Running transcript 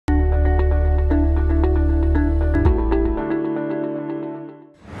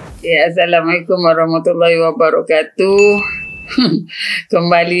Ya, Assalamualaikum warahmatullahi wabarakatuh.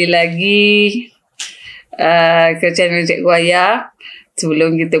 Kembali lagi ke channel Cikgu Aya.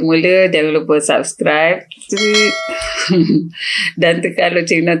 Sebelum kita mula, jangan lupa subscribe dan tekan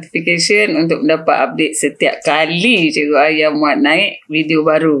lonceng notification untuk mendapat update setiap kali Cikgu Aya muat naik video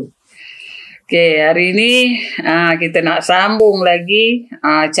baru. Okay, hari ni kita nak sambung lagi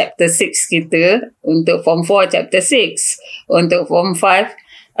chapter 6 kita untuk form 4 chapter 6, untuk form 5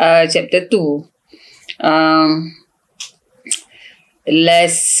 chapter 2.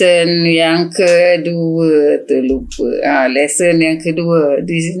 Lesson yang kedua, terlupa. Lesson yang kedua.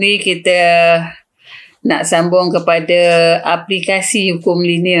 Di sini kita nak sambung kepada aplikasi hukum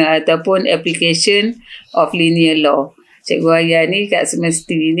linear ataupun application of linear law. Cikgu Aya ni kat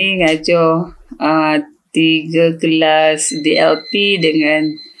semesti ni ngajar 3 kelas DLP dengan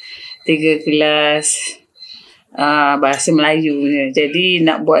 3 kelas bahasa Melayu ni. Jadi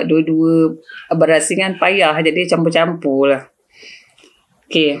nak buat dua-dua berasingan payah, jadi campur-campur lah.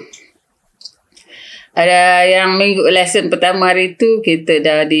 Okay. Ada yang minggu lesson pertama hari tu kita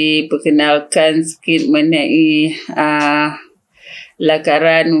dah diperkenalkan sikit mengenai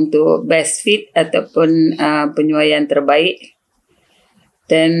lakaran untuk best fit ataupun penyuaian terbaik.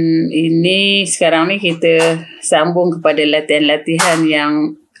 Dan ini sekarang ni kita sambung kepada latihan-latihan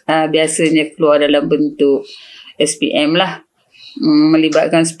yang biasanya keluar dalam bentuk SPM lah.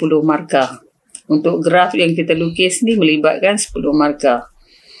 Melibatkan 10 markah. Untuk graf yang kita lukis ni melibatkan 10 markah.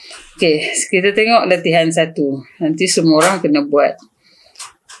 Okey, kita tengok latihan 1. Nanti semua orang kena buat.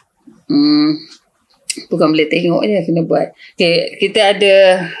 Bukan boleh tengok je, kena buat. Okey, kita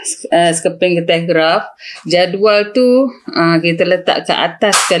ada sekeping kertas graf. Jadual tu kita letak ke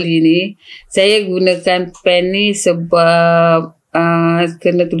atas kali ni. Saya gunakan pen ni sebab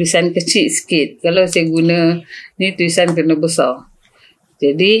kena tulisan kecil sikit. Kalau saya guna ni tulisan kena besar.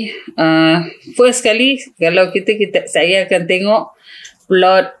 Jadi first kali kalau saya akan tengok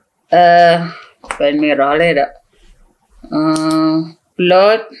plot pen merah lah tak.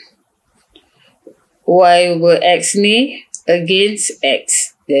 Plot y over x ni against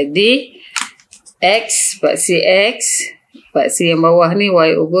x. Jadi x, paksi x, paksi yang bawah ni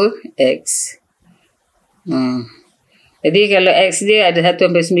y over x. Jadi kalau x dia ada 1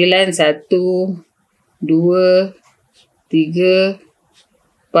 sampai 9, 1, 2, 3,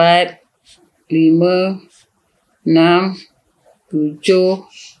 4, 5, 6, 7,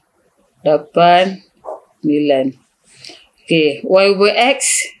 8, 9. Okay, y over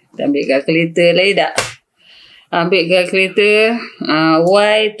x. Kita ambil kalkulator lagi tak? Ambil kalkulator.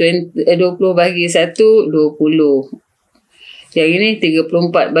 Y 20 bagi 1, 20. Yang ini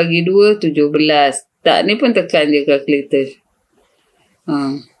 34 bagi 2, 17. Tak, ni pun tekan je kalkulator.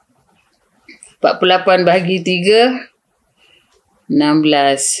 48 bagi 3,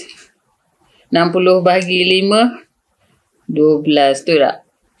 16. 60 bagi 5, 12. Tu tak?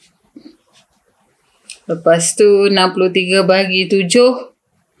 Lepas tu 63 bagi 7,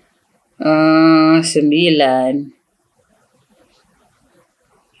 9.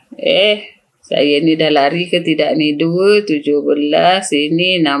 Saya ni dah lari ke tidak ni? 2, 17.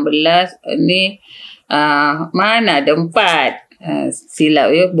 Ini 16. Ni mana ada 4?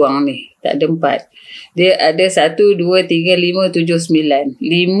 Silap ya, buang ni. Tak ada 4. Dia ada 1, 2, 3, 5, 7, 9.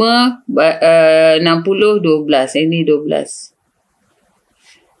 5, 60, 12. Ini 12.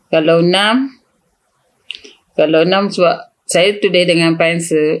 Kalau 6 sebab saya tulis dengan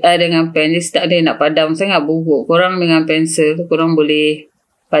pensel, dengan pen ni tak ada nak padam sangat buruk. Korang dengan pensel, korang boleh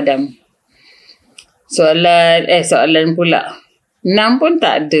padam. Soalan pula. 6 pun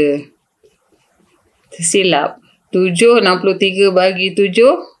tak ada. Tersilap. 7, 63 bagi 7.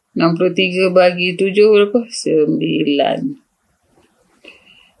 63 bagi 7 berapa? 9.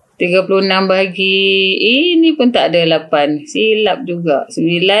 36 bagi ini pun tak ada 8. Silap juga.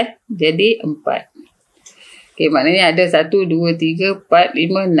 9 jadi 4. Okay, maknanya ada 1, 2, 3, 4,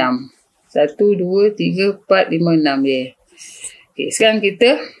 5, 6. 1, 2, 3, 4, 5, 6 je. Okay, sekarang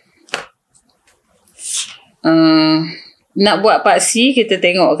kita nak buat paksi, kita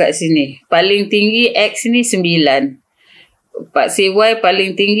tengok kat sini. Paling tinggi X ni 9. Paksi Y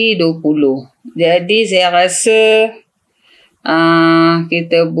paling tinggi 20. Jadi saya rasa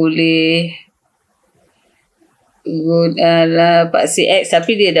kita boleh paksi X,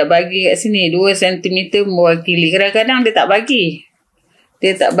 tapi dia dah bagi kat sini 2 cm mewakili. Kadang-kadang dia tak bagi.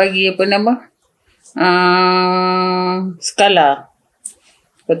 Dia tak bagi apa nama? Skala.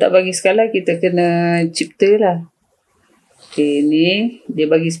 Kalau tak bagi skala, kita kena cipta lah. Okay, ni dia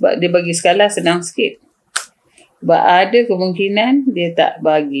bagi, sebab dia bagi skala senang sikit. Sebab ada kemungkinan dia tak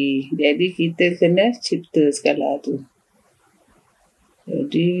bagi. Jadi kita kena cipta skala tu.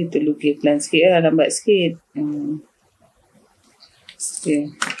 Jadi kita lukis pelan sikit lah, lambat sikit.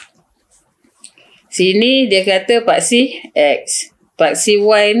 Okay. Sini dia kata paksi X. Paksi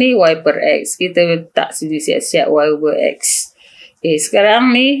Y ni Y per X. Kita letak sini siap-siap Y over X. Okay,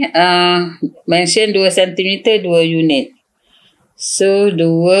 sekarang ni mention 2 cm 2 unit. So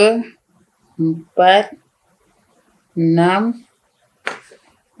 2, 4, 6.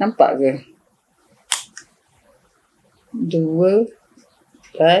 Nampak ke? 2,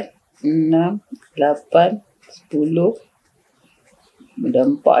 4, 6, 8, 10. Dah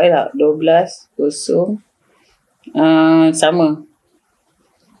 4 lah. 12, kosong. Sama.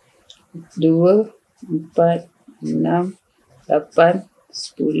 2, 4, 6, 8,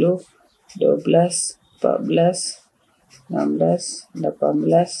 10, 12, 14, 16,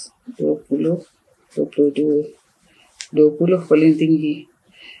 18, 20, 22. 20 paling tinggi.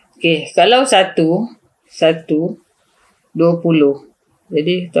 Okey, kalau 1, 20.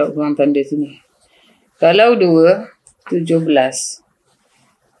 Jadi tak kurang tanda sini. Kalau 2, 17.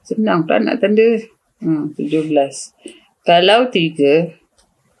 Senang tak nak tanda. 17. Kalau 3,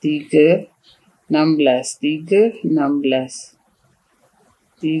 16. 3, 16.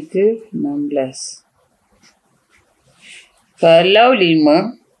 3, 16. Kalau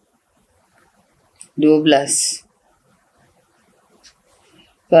 5, 12.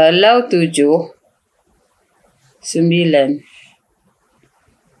 Kalau 7, 9.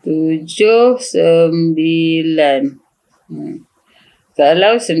 7, 9.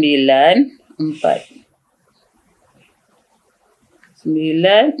 Kalau 9, 4.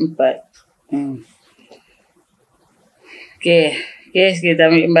 9, 4. Okey, kita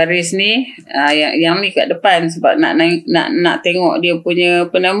ambil baris ni. Yang ni kat depan sebab nak tengok dia punya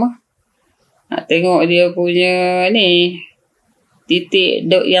apa nama? Nak tengok dia punya ni titik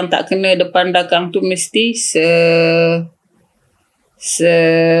yang tak kena depan belakang tu mesti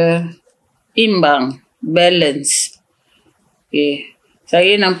seimbang, balance. Okey.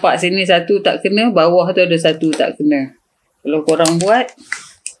 Saya nampak sini satu tak kena, bawah tu ada satu tak kena. Kalau korang buat,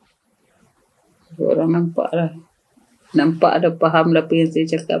 korang nampak lah. Nampak ada faham apa yang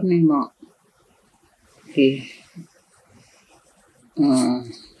saya cakap ni, mak? Okey.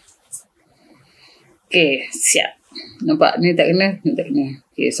 Okey, siap. Nampak ni tak kena, ni tak kena.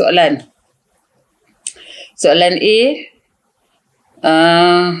 Okey, soalan. Soalan A.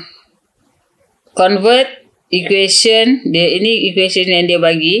 Convert equation. Ini equation yang dia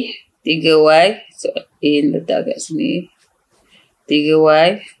bagi. 3y. So, A letak kat sini.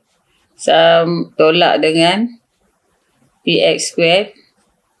 3y. Tolak dengan px squared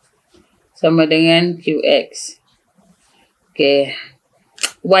sama dengan qx. Okey.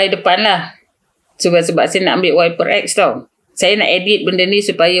 Y depan lah. Sebab saya nak ambil y per x tau. Saya nak edit benda ni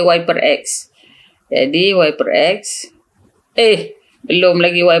supaya y per x. Jadi y per x. Belum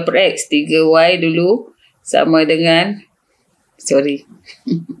lagi y per x. 3y dulu sama dengan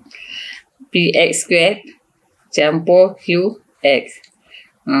px squared campur qx.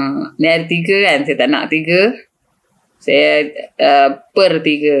 Ni ada 3 kan. Saya tak nak 3. Saya per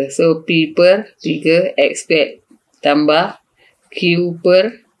 3. So p per 3 x squared tambah q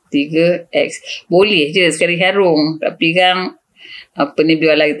per 3x. Boleh je sekali harung. Tapi kan apa ni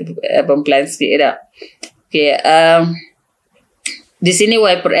biarlah kita pelan sikit tak. Okay. Di sini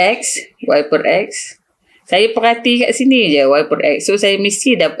y per x. Saya perhati kat sini je y per x. So saya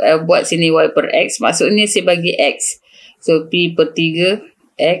mesti buat sini y per x. Maksudnya saya bagi x. So p per 3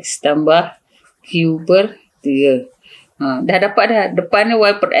 x tambah q per 3. Dah dapat dah. Depan ni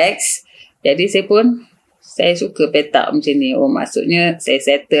y per x. Jadi saya suka petak macam ni. Maksudnya saya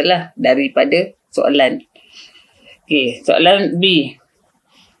settle lah daripada soalan. Okey, soalan B.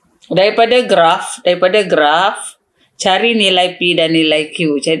 Daripada graf, cari nilai P dan nilai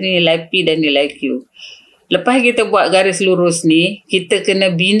Q. Cari nilai P dan nilai Q. Lepas kita buat garis lurus ni, kita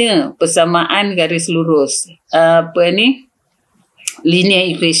kena bina persamaan garis lurus. Linear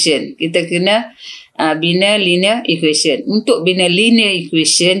equation. Kita kena bina linear equation. Untuk bina linear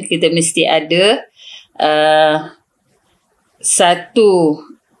equation, kita mesti ada satu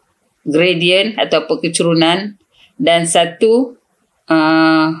gradient atau kecurunan dan satu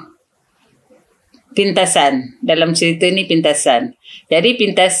pintasan. Dalam cerita ni pintasan. Jadi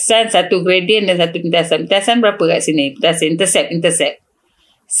pintasan, satu gradient dan satu pintasan. Pintasan berapa kat sini? Pintasan intercept.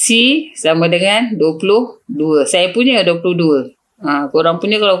 C sama dengan 22. Saya punya 22. Korang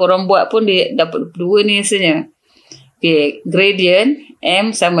punya kalau korang buat pun dia dapat 22 ni rasanya. Okay, gradient M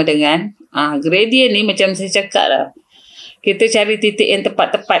sama dengan gradient ni macam saya cakap lah. Kita cari titik yang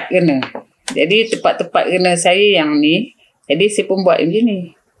tepat-tepat kena. Jadi tepat-tepat kena saya yang ni. Jadi saya pun buat macam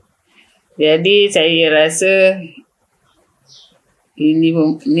ni. Jadi saya rasa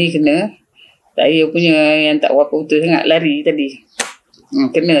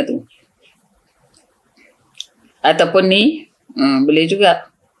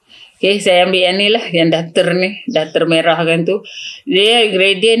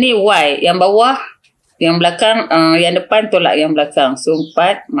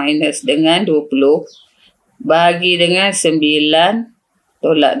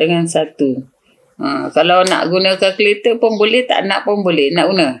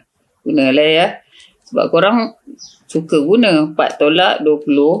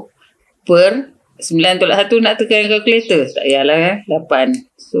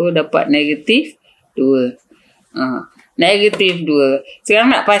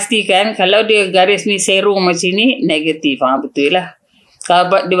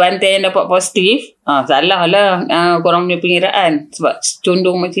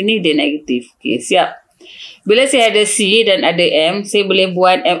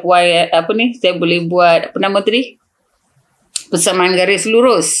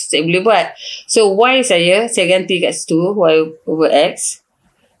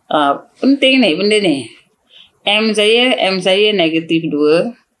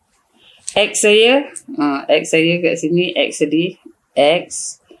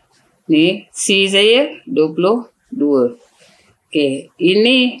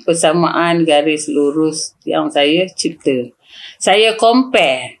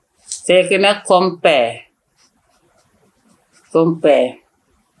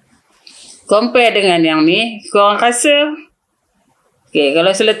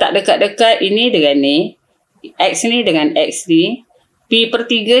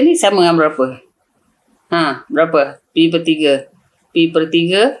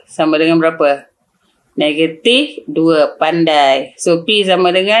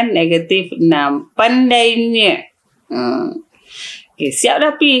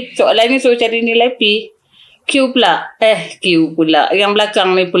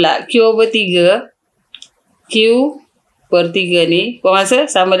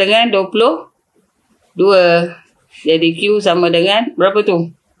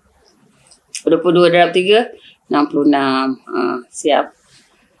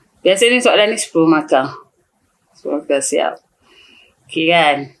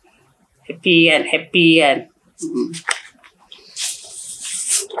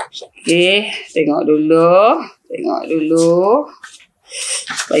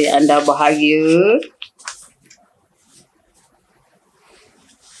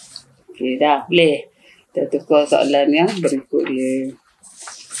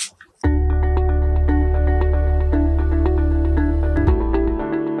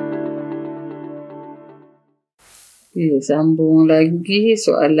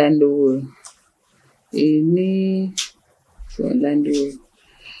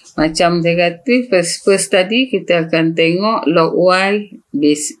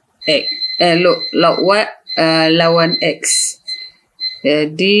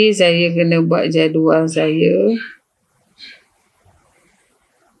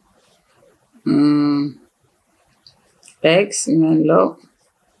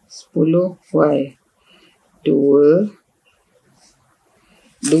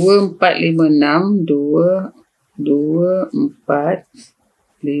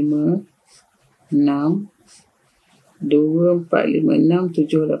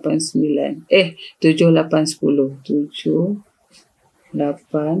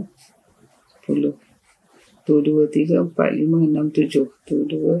 10. 1, 2, 3, 4, 5, 6, 7. 1,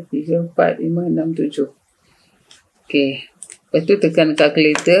 2, 3, 4, 5, 6, 7. Okey. Lepas tu tekan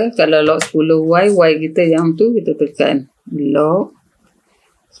kalkulator. Kalau log 10Y, Y kita yang tu kita tekan. Log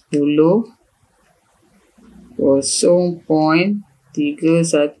 10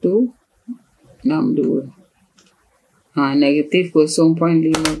 0.3162. Negatif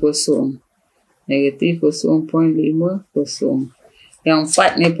 0.50. Negatif 0.50. Yang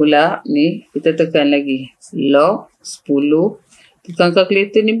 4 ni pula, ni kita tekan lagi. Log 10. Tekan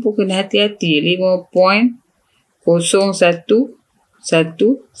kalkulator ni pun kena hati-hati.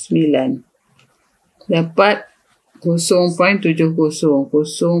 5.0119. Dapat 0.70.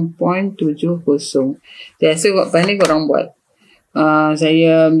 Biasa lepas ni korang buat.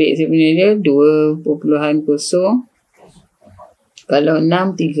 Saya ambil saya punya dia 2.0. Kalau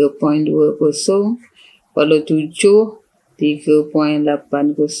 6, 3.20. Kalau 7,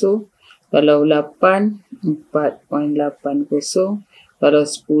 3.80. Kalau 8, 4.80. Kalau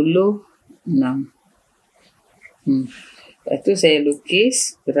 10, 6. Lepas tu saya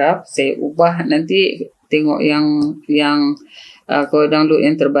lukis graf. Saya ubah nanti tengok yang kalau download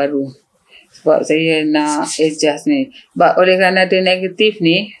yang terbaru. Sebab saya nak adjust ni. Sebab oleh kerana ada negatif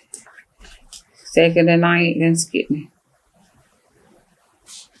ni, saya kena naikkan sikit ni.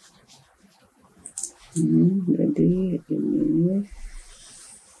 Jadi ini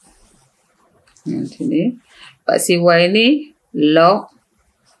sini paksi Y ni log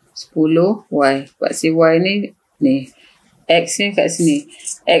 10Y. Paksi Y ni X ni kat sini.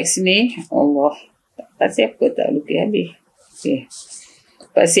 X ni Allah, paksi apa tak lukis habis. Okay.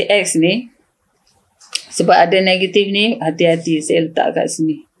 Paksi X ni sebab ada negatif ni, hati-hati saya letak kat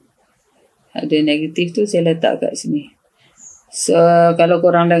sini. Ada negatif tu saya letak kat sini. So, kalau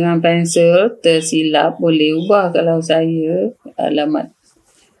korang dengan pensel tersilap, boleh ubah. Kalau saya, alamat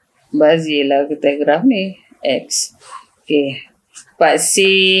bazir lah kertas graf ni, X. Okay.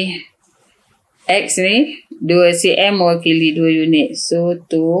 Paksi X ni, 2 cm mewakili 2 unit. So,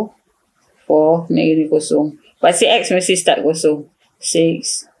 2, 4, negatif kosong. Paksi X mesti start kosong.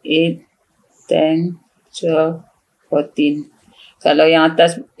 6, 8, 10, 12, 14. Kalau yang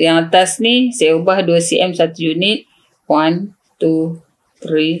atas ni, saya ubah 2 cm 1 unit. 1, 2,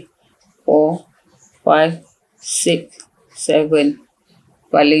 3, 4, 5, 6, 7.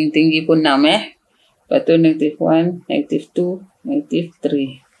 Paling tinggi pun 6 Lepas tu negatif 1, negatif 2, negatif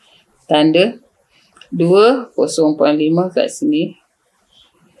 3. Tanda 2, 0.5 kat sini.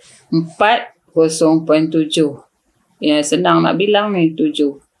 4, 0.7. Yang senang nak bilang ni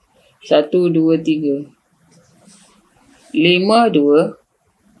 7. 1, 2, 3. 5, 2.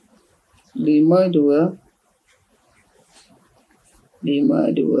 5, 2. 5,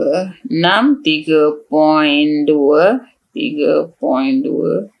 2, 6, 3.2,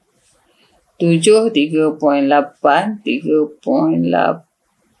 3.2, 7, 3.8,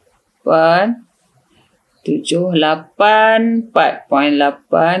 3.8, 7, 8,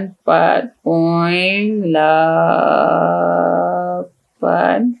 4.8,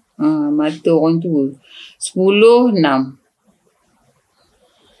 4.8, mata orang tua. 10, 6.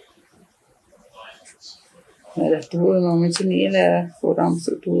 Dah tua memang macam ni lah. Korang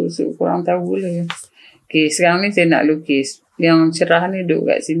masuk tua, so korang tahu lah. Okay, sekarang ni saya nak lukis. Yang cerah ni duduk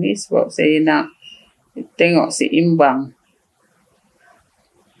kat sini sebab saya nak tengok seimbang.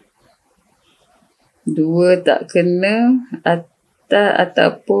 2 tak kena atas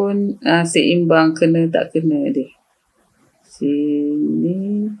ataupun seimbang kena tak kena dia.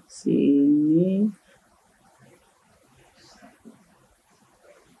 Sini, sini.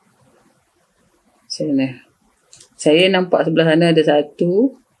 Macam mana? Saya nampak sebelah sana ada 1.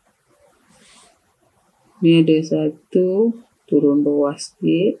 Ni ada 1. Turun bawah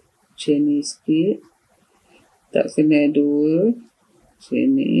sikit. Macam ni sikit. Tak kena 2. Macam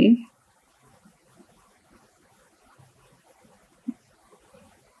ni.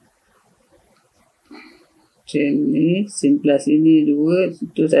 Macam ni. Sebelah sini 2.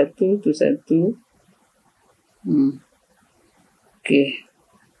 Tu 1. Tu 1. Okay.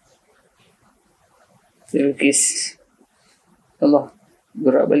 Saya lukis. Allah,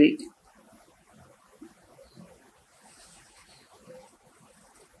 gerak balik.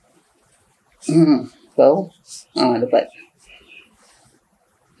 Tahu? Dapat.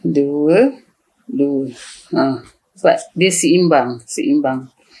 2. Dapat. Dia seimbang. Seimbang.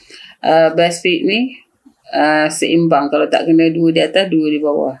 Best fit ni seimbang. Kalau tak kena 2 di atas, 2 di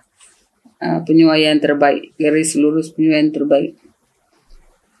bawah. Penyuaian terbaik. Garis lurus penyuaian terbaik.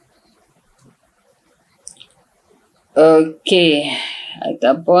 Okay,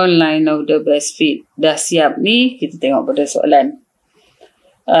 ataupun line of the best fit. Dah siap ni, kita tengok pada soalan.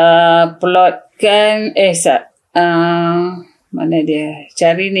 Plotkan, mana dia?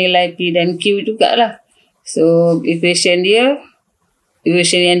 Cari nilai P dan Q jugalah. So, equation dia,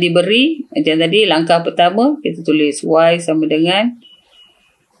 equation yang diberi, macam tadi, langkah pertama, kita tulis Y sama dengan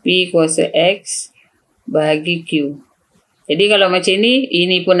P kuasa X bahagi Q. Jadi kalau macam ni,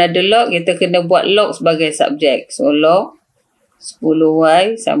 ini pun ada log, kita kena buat log sebagai subjek. So log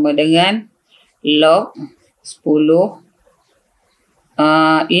 10Y sama dengan log 10.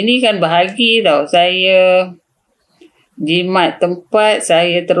 Ini kan bahagi tau. Saya jimat tempat,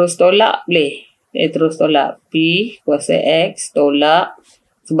 saya terus tolak boleh. Saya terus tolak. P kuasa X tolak.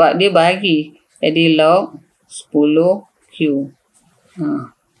 Sebab dia bahagi. Jadi log 10Q.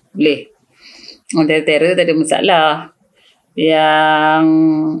 Boleh. Tera-tera tak ada masalah. Yang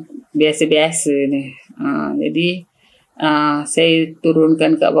biasa-biasa ni. Jadi saya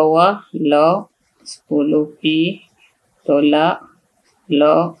turunkan kat bawah log 10P tolak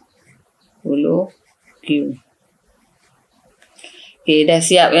log 10Q. Okay, dah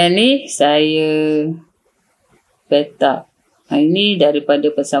siap yang ni. Saya petak. Ini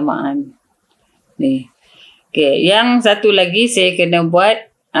daripada persamaan. Ni. Okay, yang satu lagi saya kena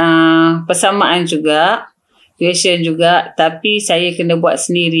buat persamaan juga, question juga, tapi saya kena buat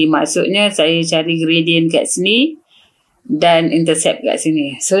sendiri. Maksudnya saya cari gradient kat sini dan intercept kat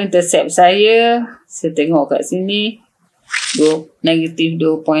sini. So intercept saya tengok kat sini negatif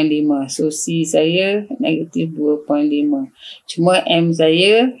 2.5. So C saya negatif 2.5. Cuma M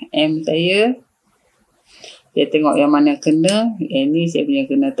saya tengok yang mana kena. Yang ni saya punya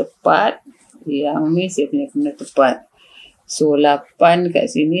kena tepat, yang ni saya punya kena tepat. So 8 kat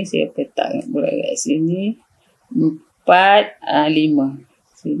sini saya petak pula kat sini. 4, 5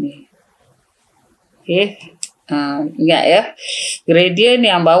 sini. Okey. Ingat ya. Gradient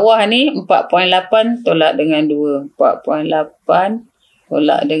yang bawah ni 4.8 tolak dengan 2. 4.8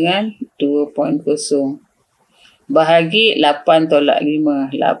 tolak dengan 2.0. Bahagi 8 tolak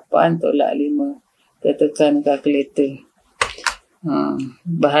 5. 8 tolak 5. Kita tekan kalkulator.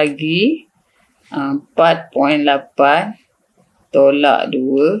 Bahagi 4.8 tolak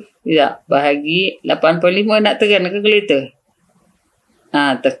 2. Tidak, bahagi 8.5 nak tekan kalkulator.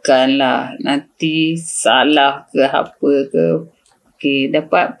 Tekanlah. Nanti salah ke apa ke. Okey,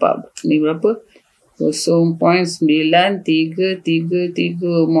 dapat 4. Ni berapa?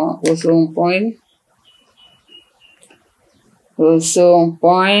 0.9333 mak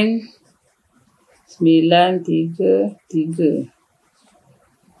 0.9333.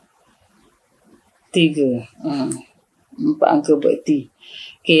 Empat angka berarti.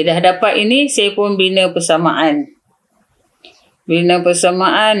 Okey, dah dapat ini, saya pun bina persamaan. Bina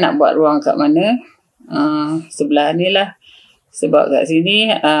persamaan nak buat ruang kat mana? Sebelah ni lah. Sebab kat sini,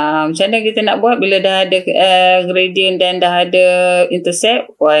 macam mana kita nak buat bila dah ada gradient dan dah ada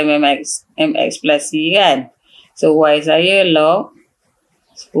intercept? Y mx plus C kan? So, Y saya log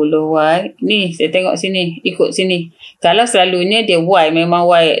 10Y. Ni, saya tengok sini. Ikut sini. Kalau selalunya dia Y, memang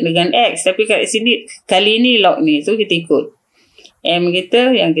Y dengan X. Tapi kat sini, kali ni log ni. So, kita ikut. M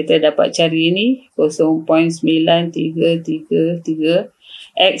kita yang kita dapat cari ni 0.9333.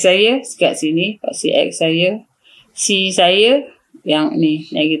 X saya kat sini. Pasti X saya. C saya yang ni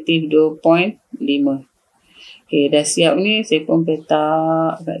negatif 2.5. Okey, dah siap ni. Saya pun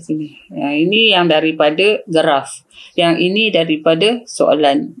petak kat sini. Yang ini yang daripada graf. Yang ini daripada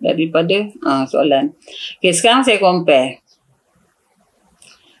soalan. Soalan. Okey, sekarang saya compare.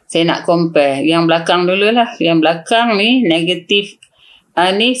 Saya nak compare. Yang belakang dulu lah. Yang belakang ni negatif.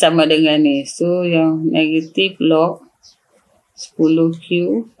 Ni sama dengan ni. So, yang negatif log 10Q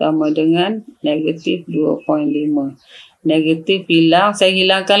sama dengan negatif 2.5. Negatif hilang. Saya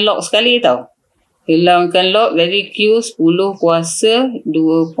hilangkan log sekali tau. Hilangkan log. Jadi Q 10 kuasa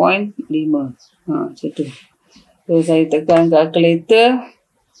 2.5. Macam tu. So, saya tekan kalkulator.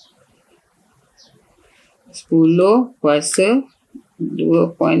 10 kuasa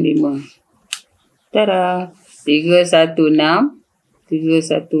 2.5. Tada.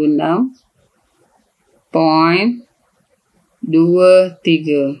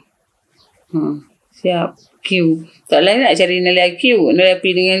 316.23. Siap. Q. Tak lain nak cari nilai Q. Nilai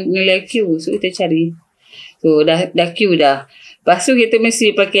P dengan nilai Q. So, kita cari. So, dah Q dah. Lepas tu, kita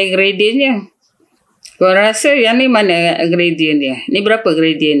mesti pakai gradientnya. Korang rasa yang ni mana gradient dia? Ni berapa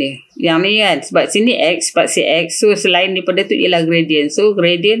gradient dia? Yang ni kan. Sebab sini X, spasi X. So, selain daripada tu ialah gradient. So,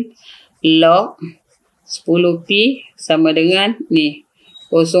 gradient log 10P sama dengan ni.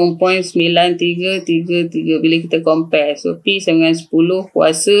 0.9333 bila kita compare. So, P sama dengan 10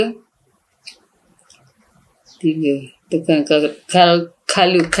 kuasa 3. Tekan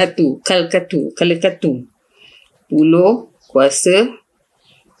kalkatu. 10 kuasa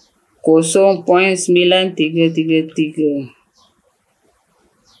 0.9333.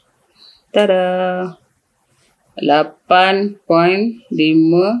 Tada. 8.57.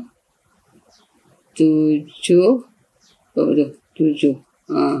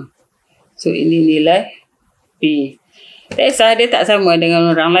 So, ini nilai P. Dia tak sama dengan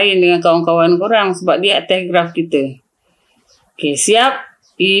orang lain, dengan kawan-kawan korang. Sebab dia atas graf kita. Okey, siap.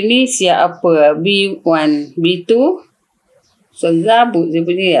 Ini siap apa? B1. B2. Segabut saya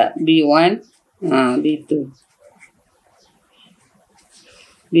punya ya. B1. B2.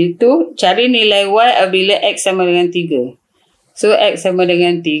 B2. Cari nilai Y apabila X sama dengan 3. So, X sama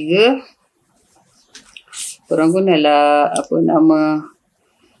dengan 3. Korang gunalah apa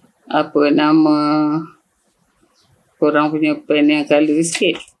nama korang punya pen yang color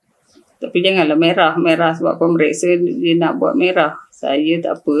sikit. Tapi janganlah merah. Merah sebab pemeriksa dia nak buat merah. Saya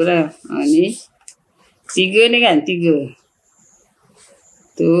tak apalah. Ni 3 ni kan? 3.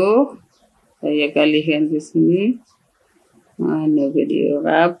 Tu saya kalikan ke sini. Mana ke dia?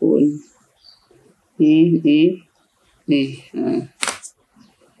 Rabun. Ni.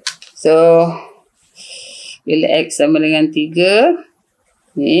 So, bila X sama dengan 3,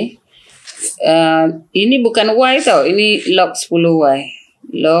 Ni. Ini bukan Y tau. Ini log 10Y.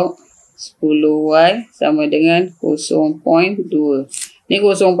 Log 10Y sama dengan 0.2. Ni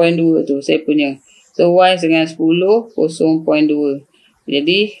 0.2 tu saya punya. So Y dengan 10, 0.2.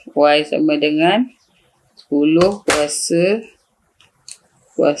 Jadi Y sama dengan 10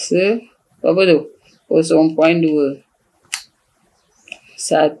 kuasa apa tu? 0.2.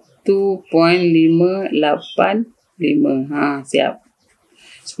 1.585. Siap.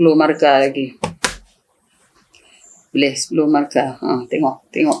 10 markah lagi. Boleh 10 markah. Tengok.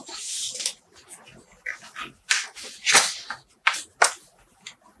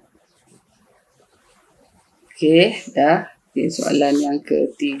 Okey, dah. Okay, soalan yang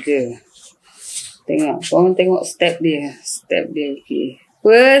ketiga. Korang tengok step dia. Okey.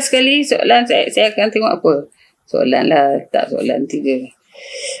 First sekali soalan saya akan tengok apa? Soalan lah, tak soalan 3.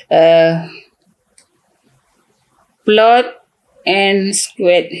 Plot and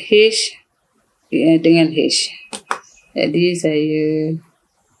squared H dengan H. Jadi saya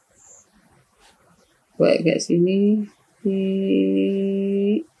buat kat sini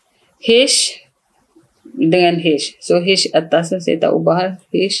H dengan H. So H atas saya tak ubah.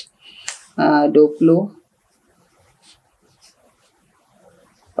 H 20,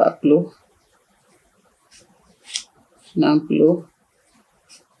 40, 60,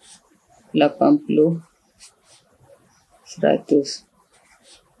 80, 100.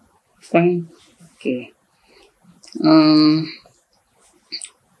 Fine. Okay.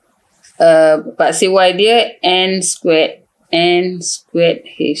 Paksi Y dia N squared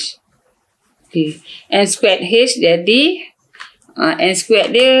H. Okay. N squared H jadi N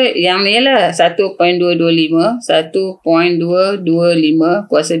squared dia yang ni lah 1.225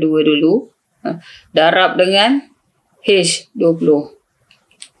 kuasa 2 dulu. Darab dengan H 20.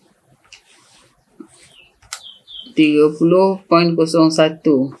 30.01.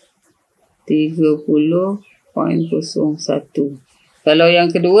 Kalau yang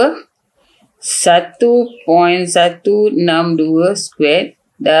kedua 1.162 squared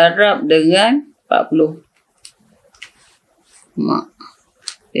darab dengan 40.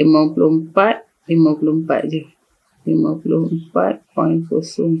 54 je.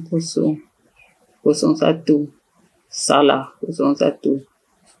 54.0001. Salah 01.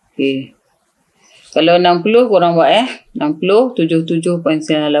 Okey. Kalau 60 korang buat 60 77.98.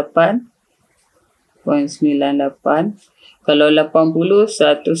 Kalau 80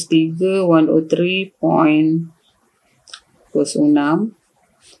 103 103.06.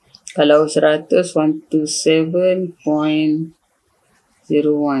 Kalau 100 107.01.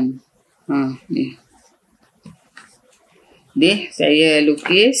 Ni. Saya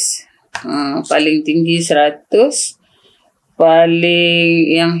lukis paling tinggi 100.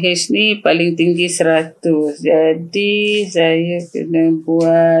 Paling yang H ni paling tinggi 100. Jadi saya kena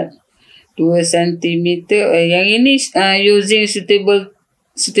buat 2 cm. Yang ini using suitable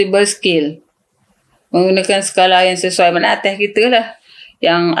scale. Menggunakan skala yang sesuai mana atas kita lah.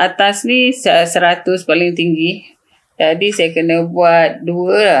 Yang atas ni 100 paling tinggi. Jadi saya kena buat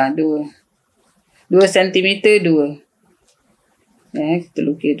 2 lah. 2 cm 2. Kita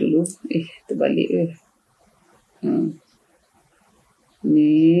lukis dulu. Terbalik ke?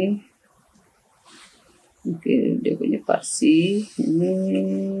 Ni. Okey, dia punya parsi.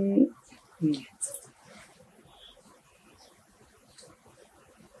 Ni.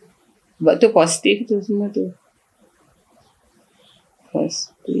 Sebab tu positif tu semua tu.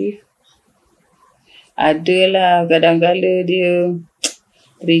 Positif. Adalah kadang-kadang dia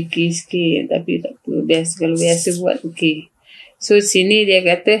tricky sikit. Tapi tak apa. Kalau biasa buat okey. So sini dia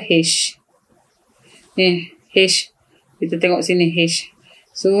kata H. H. Kita tengok sini H.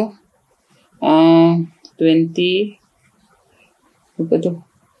 So 20 apa tu?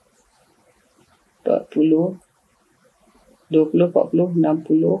 40 20 40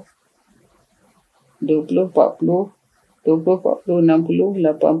 60 20 40 60 80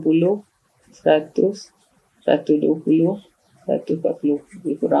 100 120 140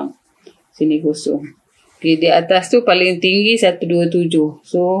 lebih kurang. Sini kosong. Okay, di atas tu paling tinggi 127.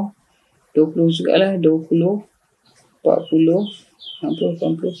 So 20 jugalah. 20 40 60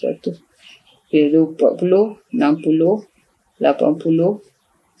 80 100. Okay, 40 60 80 100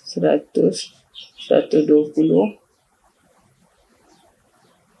 120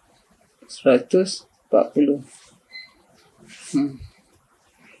 140.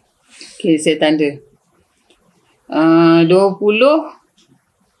 Okay, saya tanda 20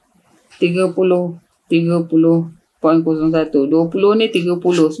 30 30.01. 20 ni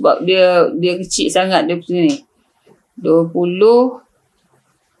 30 sebab dia kecil sangat dia punya ni. 20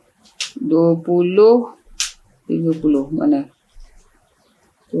 30 mana?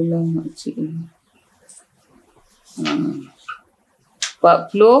 Pulang makcik. 40,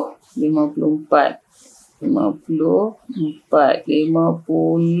 54. 50, 4,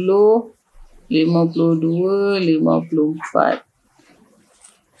 50, 52, 54.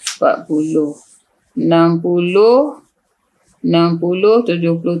 40, 60,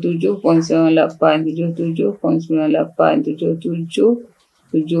 77.98, 77.98, 77,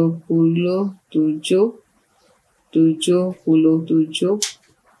 77, 77,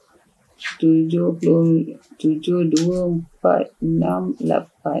 77,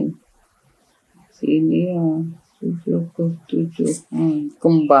 248. Sini 77.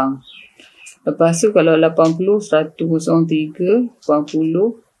 Kembang. Lepas tu kalau 80, 103,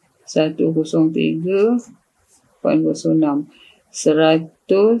 80, 103, 106.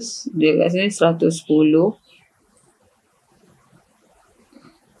 100, dia kat sini 110.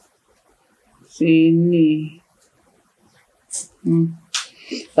 Sini.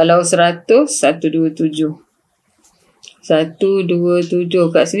 Kalau 100, 127.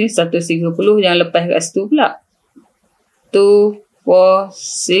 127 kat sini 130, yang lepas kat situ pula. 2, 4,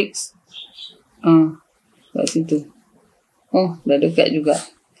 6. Kat situ. Oh, dah dekat juga.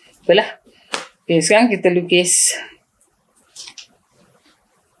 Apalah. Okay, sekarang kita lukis.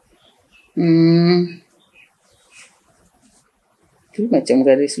 Tu macam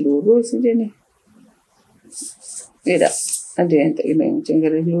garis lurus saja ni. Tak? Ada yang tak kena macam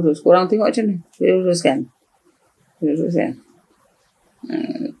garis lurus. Korang tengok macam ni. Dia luruskan. Luruskan.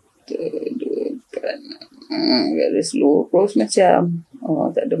 Garis lurus macam. Oh,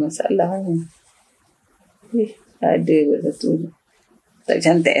 tak ada masalah. Ada satu. Tak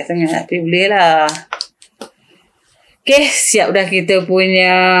cantik sangat. Tapi boleh lah. Okay, siap dah kita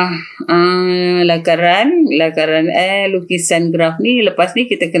punya lakaran lukisan graf ni. Lepas ni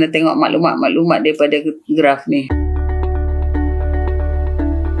kita kena tengok maklumat-maklumat daripada graf ni.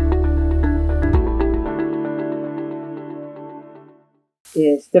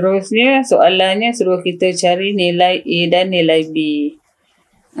 Okay, seterusnya soalannya suruh kita cari nilai A dan nilai B.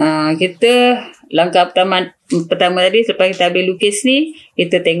 Kita langkah pertama tadi, selepas kita habis lukis ni,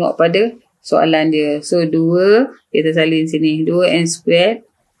 kita tengok pada soalan dia. So 2, kita salin sini, 2n²,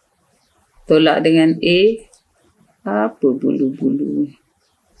 tolak dengan A. Apa bulu-bulu?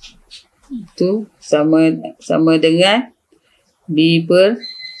 Itu sama dengan B per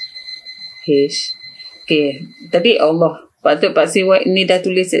H. Okay, tadi Allah patut Pak Siwai ni dah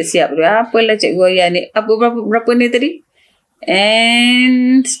tulis siap. Apalah Cikgu Aya ni? Berapa ni tadi?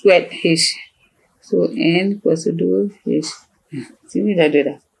 N² H. So N kuasa 2 H. Sini dah ada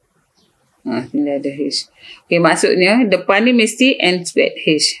dah. Sini dah ada H. Okay, maksudnya depan ni mesti N² H.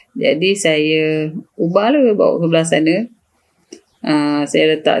 Jadi saya ubahlah, bawa ke belah sana.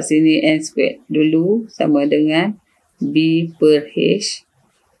 Saya letak sini N² dulu sama dengan B per H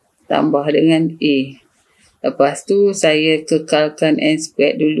tambah dengan A. Lepas tu saya kekalkan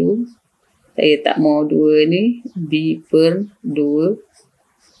N² dulu. Saya tak mau 2 ni. B per 2.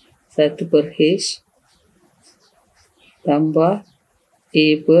 1 per H. Tambah A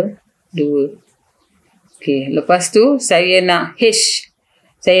per 2. Okay. Lepas tu saya nak H.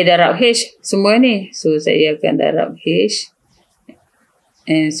 Saya darab H semua ni. So saya akan darab H.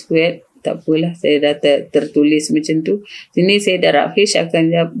 N². Tak apalah. Saya dah tertulis macam tu. Sini saya darab H akan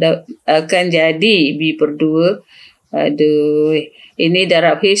jadi B per 2. Aduh. Ini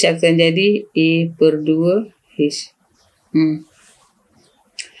darab H akan jadi A per 2 H.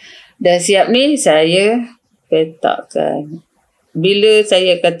 Dah siap ni, saya petakkan. Bila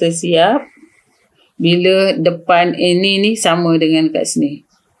saya kata siap, bila depan ini ni sama dengan kat sini.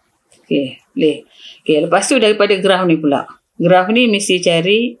 Okey, boleh. Okey, lepas tu daripada graf ni pula. Graf ni mesti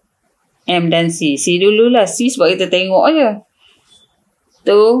cari M dan C. C dululah. C sebab kita tengok je.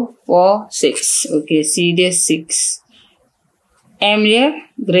 2, 4, 6. Okey, C dia 6. M dia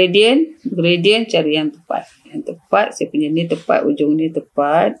gradient. Gradient cari yang tepat. Yang tepat, saya punya ni tepat. Ujung ni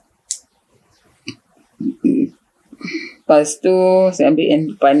tepat. Lepas tu, saya ambil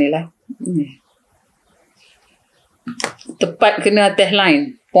yang depan ni lah. Tepat kena atas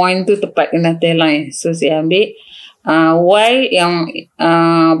line. Point tu tepat kena atas line. So, saya ambil Y yang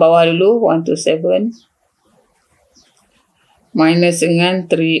bawah dulu, 127 minus dengan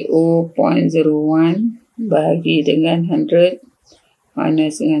 30.01 bahagi dengan 100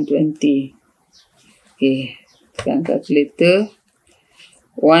 minus dengan 20. Okay, tekan kalkulator.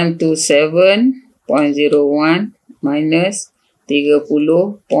 127.01 minus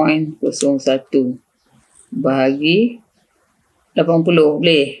 30.01 bahagi 80.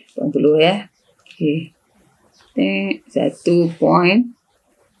 Boleh? 80 ya. Okay.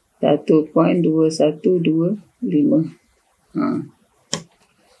 1.2125.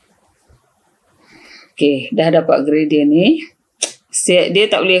 Okey, dah dapat gradient ni. Dia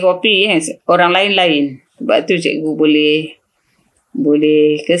tak boleh copy orang lain-lain. Sebab tu cikgu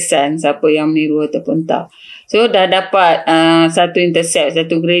boleh kesan siapa yang meniru ataupun tak. So dah dapat satu intercept,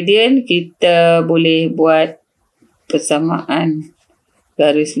 satu gradient, kita boleh buat persamaan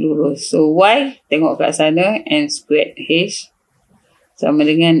garis lurus. So Y, tengok kat sana, N squared H sama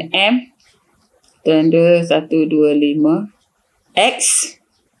dengan M tanda 125. X,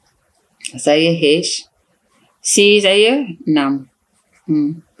 saya H, C saya 6.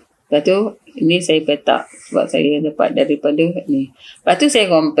 Lepas tu ini saya petak sebab saya dapat daripada ni. Lepas tu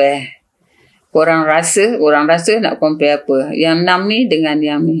saya compare. Orang rasa nak compare apa? Yang 6 ni dengan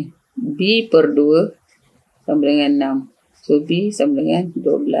yang ni. B per 2 sama dengan 6. So B sama dengan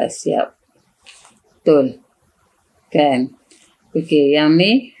 12. Siap. Betul. Kan? Okey, yang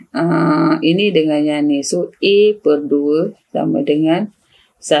ni ini dengan yang ni. So A per 2 sama dengan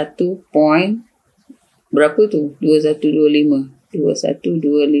 1 point berapa tu? 2125.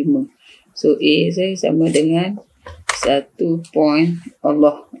 2125. So A saya sama dengan 1 point,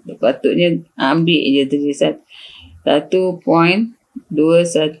 Allah, patutnya ambil je tulisan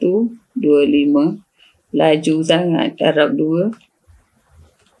 1.2125. Laju sangat darab 2,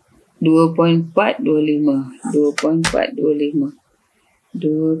 2.425.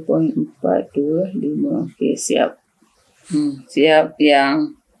 2.425. Okey, siap. Siap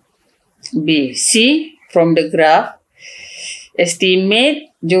yang B. C, from the graph, estimate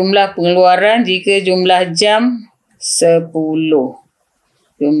jumlah pengeluaran jika jumlah jam 10.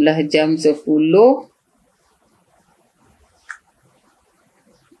 Jumlah jam 10.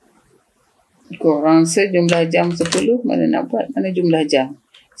 Korang sejumlah jam 10. Mana nak buat? Mana jumlah jam?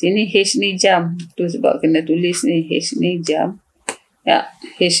 Sini H ni jam. Tu sebab kena tulis ni. H ni jam. Ya,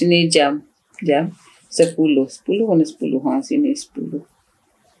 H ni jam. Jam 10. 10 mana 10? Sini 10.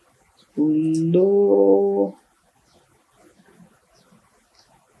 10.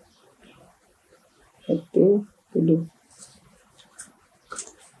 10. 10.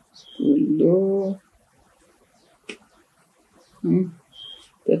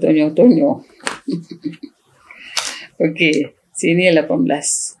 Tonyok. Okey, sini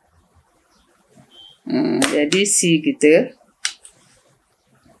 18. Jadi C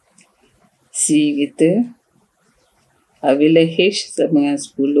kita bila H sama dengan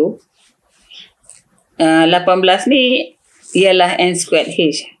 10. 18 ni ialah N squared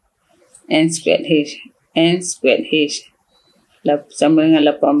H. N squared H sama dengan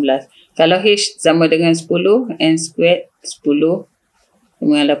 18. Kalau H sama dengan 10, N squared 10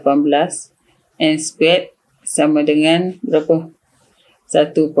 sama dengan 18. N squared sama dengan berapa?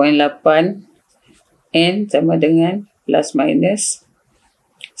 1.8. N sama dengan plus minus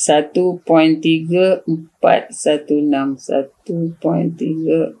 1.3416.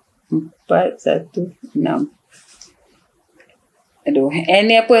 1.3416. Aduh, N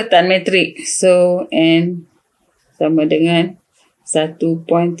ni apa? Tan metrik. So, N sama dengan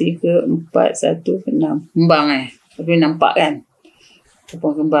 1.3416. Kembang Tapi nampak kan?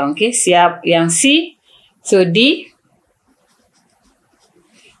 Kembang. Okey, siap. Yang C. So, D.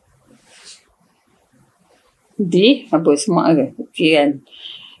 Apa? Semak ke? Okey kan?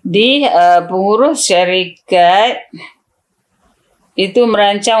 D. Pengurus syarikat itu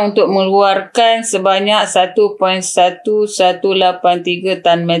merancang untuk mengeluarkan sebanyak 1.1183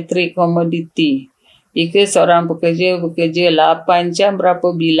 tan metrik komoditi. Jika seorang pekerja bekerja 8 jam,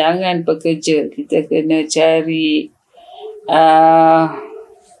 berapa bilangan pekerja? Kita kena cari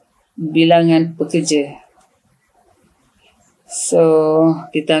bilangan pekerja. So,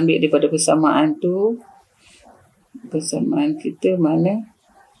 kita ambil daripada persamaan tu. Persamaan kita mana?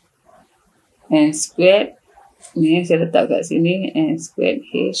 N squared. Ni saya letak kat sini. N squared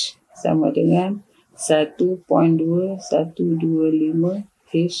H sama dengan 1.2125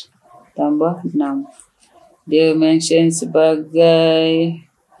 H tambah 6. Dia mention sebagai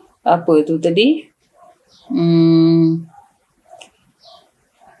apa tu tadi?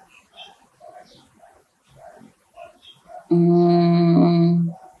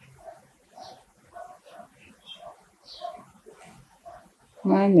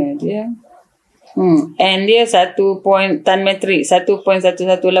 Mana dia? N dia 1 point tan metrik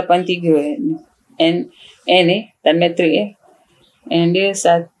 1.1183. N ni tan metrik N dia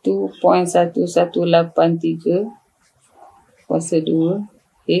 1.1183 kuasa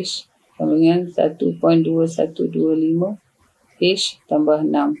 2 H sama dengan 1.2125 H tambah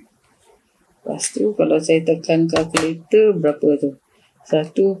 6. Lepas tu kalau saya tekan kalkulator, berapa tu?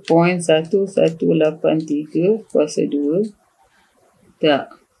 1.1183 kuasa 2.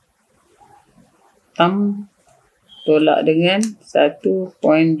 Tak. Tolak dengan 1.2125.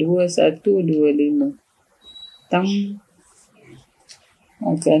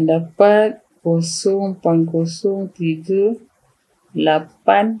 akan dapat 0.0381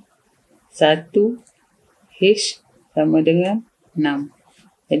 H sama dengan 6.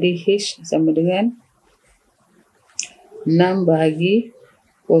 Jadi H sama dengan 6 bahagi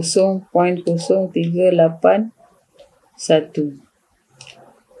 0.0381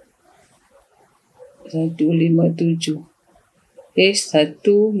 157. H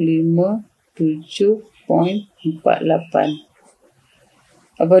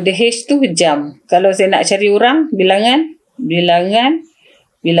 157.48. Apa dia H tu jam. Kalau saya nak cari orang, bilangan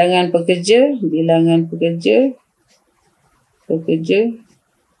pekerja,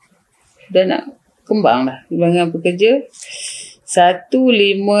 dah nak kembang dah. Bilangan pekerja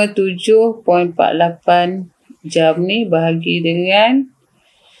 157.48 jam ni bahagi dengan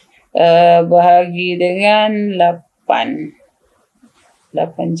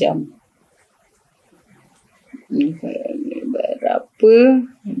 8 jam. Ni berapa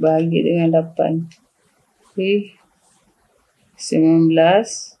bahagi dengan 8? Okey.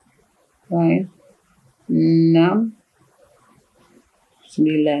 19.69.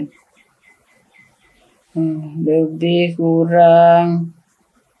 Lebih kurang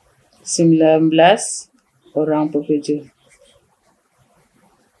 19 orang pekerja.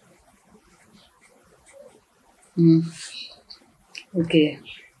 Okey.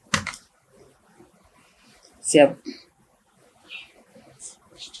 Siap.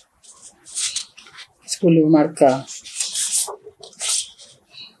 10 markah.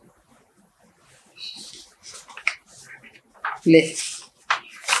 Boleh.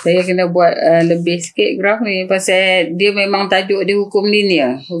 Saya kena buat lebih sikit graf ni pasal dia memang tajuk dia hukum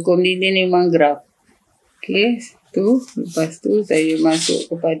linear. Hukum linear ni memang graf. Okey, tu. Lepas tu saya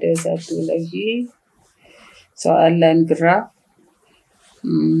masuk kepada satu lagi. Soalan graf.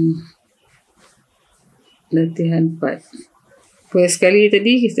 Latihan 4. First sekali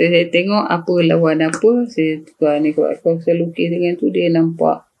tadi saya tengok apa lawan apa. Saya tukar ni kalau saya lukis dengan tu dia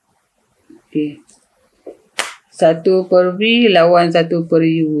nampak. Okey. 1 per V lawan 1 per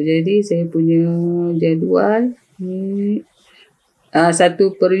U. Jadi saya punya jadual ni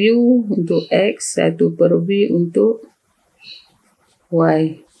 1 per U untuk X, 1 per V untuk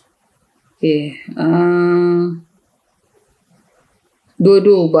Y. Okey.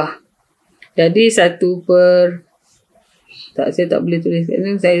 Dua-dua ubah. Jadi 1 per saya tak boleh tulis kat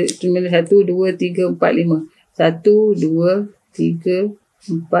sini. Saya tulis 1, 2, 3, 4, 5. 1, 2, 3,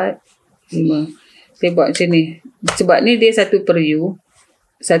 4, 5. Saya buat macam ni. Sebab ni dia 1 per U.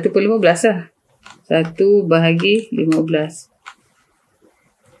 1 per 15 lah. 1 bahagi 15.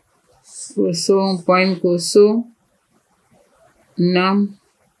 0.06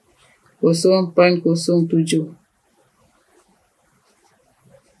 0.07.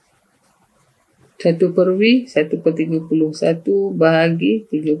 1 per V, 1 per 30. 1 bahagi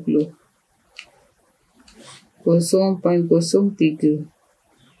 30. 0.03.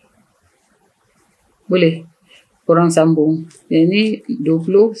 Boleh. Korang sambung. Yang ni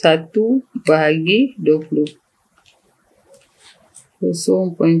 21 bahagi 20.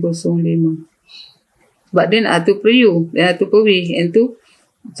 0.05. Sebab dia nak 1 per U dan 1 per V. Yang tu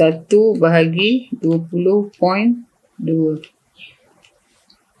 1 bahagi 20.2.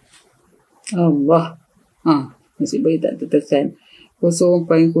 Allah. Nasib baik tak tertekan. 0.05.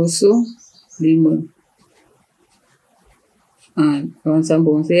 Kawan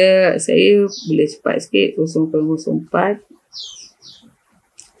sambung. Saya boleh cepat sikit. 0.04.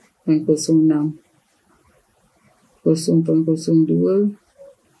 0.06. 0.02.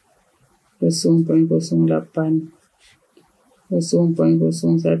 0.08.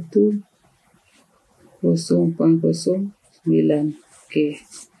 0.01. 0.09. Okey.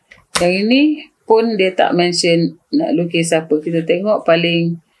 Yang ini pun dia tak mention nak lukis apa. Kita tengok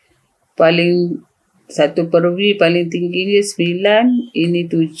paling 1 per V paling tinggi dia 9, ini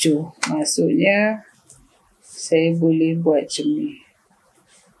 7. Maksudnya saya boleh buat macam ni.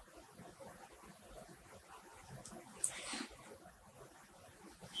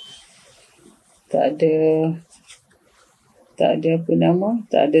 Tak ada apa nama,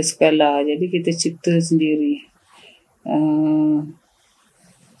 tak ada skala. Jadi kita cipta sendiri.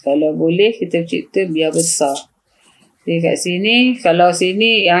 Kalau boleh kita cipta biar besar. Jadi kat sini, kalau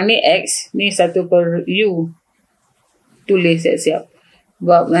sini yang ni X, ni 1 per U. Tulis siap-siap.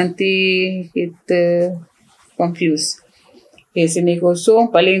 Sebab nanti kita confuse. Okay, sini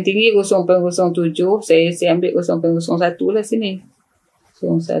kosong, paling tinggi 0.07. Saya ambil 0.01 lah sini.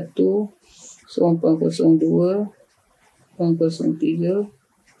 01, 0.02, 0.03, 0.04,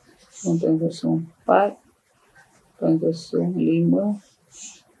 0.05,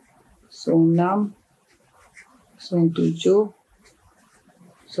 06, 07,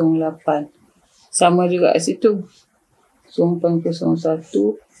 08. Sama juga kat situ.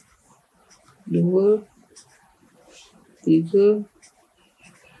 0401, 2, 3,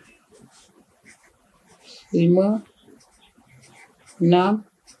 5, 6,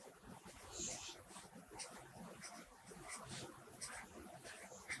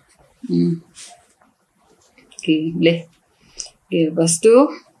 7. Okey, boleh. Okey, lepas tu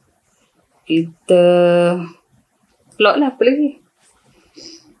kita plot lah apa lagi.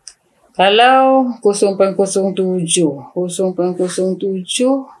 Kalau 0.07, 0.07,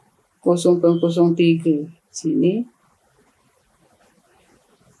 0.03 sini.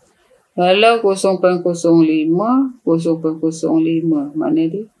 Kalau 0.05, 0.05 mana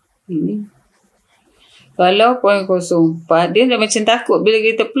dia? Ini. Kalau 0.04, dia dah macam takut bila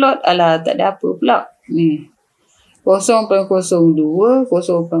kita plot. Alah, tak ada apa pula. Ni. 0.02,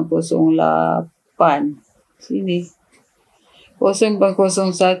 0.08. Sini.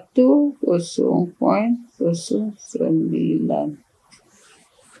 0.01, 0.09.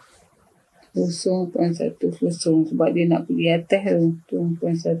 0.10 sebab dia nak pergi atas tu.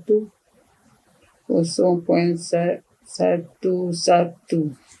 0.1,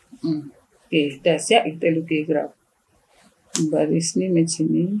 0.11. Okey, dah siap kita lukis graf. Baris ni macam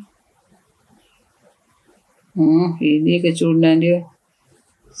ni. Ini kecurunan dia.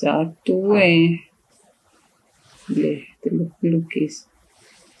 1 boleh kita lukis.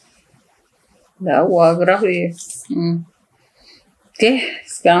 Lawa graf dia. Okey,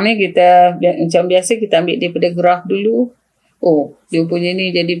 sekarang ni kita macam biasa kita ambil daripada graf dulu. Oh, dia punya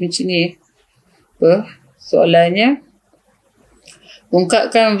ni jadi macam ni. Apa? Soalannya,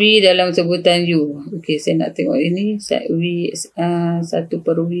 ungkapkan V dalam sebutan U. Okey, saya nak tengok ini. V,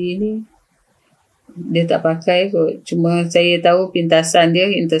 1/V ni. Dia tak pakai kot. Cuma saya tahu pintasan dia,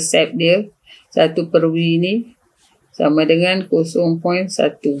 intercept dia. 1/V ni sama dengan 0.1.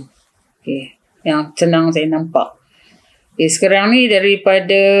 Okey, yang senang saya nampak. Okay, sekarang ni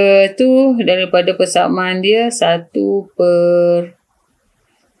daripada persamaan dia 1/V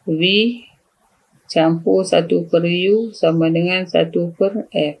campur 1/U sama dengan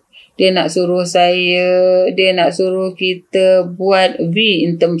 1/F. Dia nak suruh kita buat V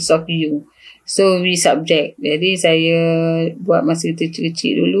in terms of U. So V subject. Jadi saya buat masa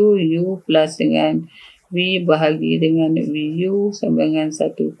kecil-kecil dulu. U plus dengan V bahagi dengan VU sama dengan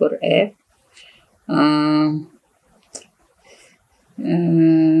 1/F.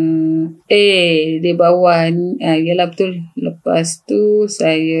 Di bawah ialah betul. Lepas tu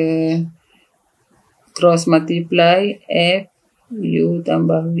saya cross multiply F U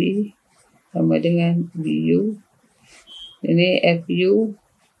tambah V sama dengan VU. Ini FU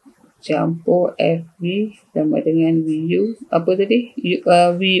campur FV sama dengan VU. Apa tadi?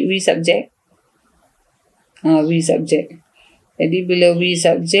 V subject. V subject. Jadi bila V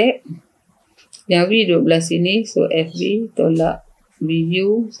subject, yang V duduk belah sini, so FV tolak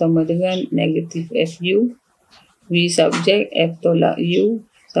VU sama dengan negatif FU. V subject F tolak U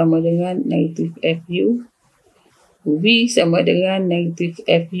sama dengan negatif FU. V sama dengan negatif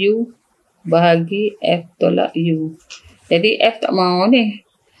FU bahagi F tolak U. Jadi F tak mau ni.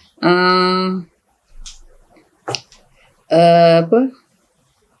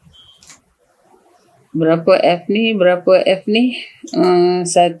 Berapa F ni? 1/F.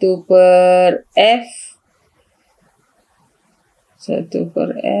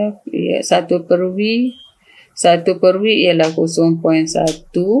 1/F. Ya, 1/V. 1/V ialah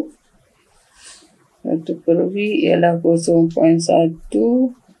 0.1. 1/V ialah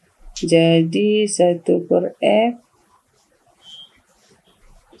 0.1. Jadi 1/F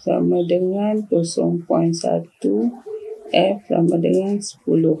sama dengan 0.1. F sama dengan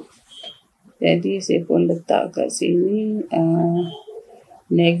 10. Jadi saya pun letak kat sini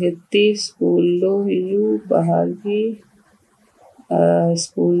negatif 10 U bahagi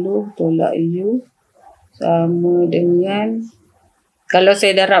 10 tolak U sama dengan, kalau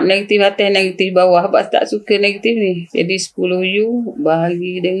saya darab negatif atas negatif bawah, sebab tak suka negatif ni, jadi 10 U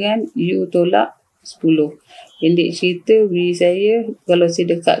bahagi dengan U tolak 10. Pendek cerita, V saya kalau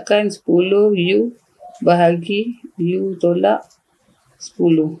saya dekatkan 10 U bahagi U tolak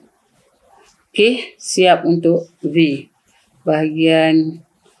 10. Okey, siap untuk V. Bahagian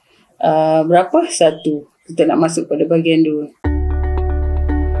berapa? 1. Kita nak masuk pada bahagian 2.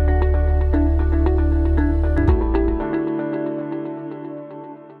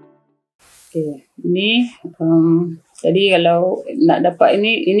 Okey, ni tadi kalau nak dapat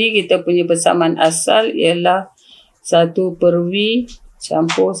ini kita punya persamaan asal ialah 1/V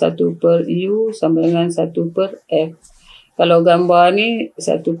campur 1/U sama dengan 1/F. Kalau gambar ni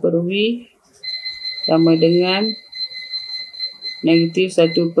 1/V sama dengan negatif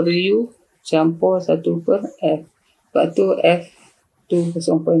 1 per U campur 1 per F. Sebab tu F tu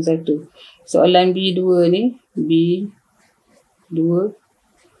 0.1. Soalan B2 ni, B2,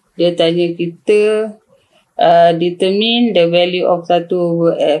 dia tanya kita determine the value of 1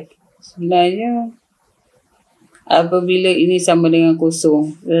 over F. Sebenarnya apabila ini sama dengan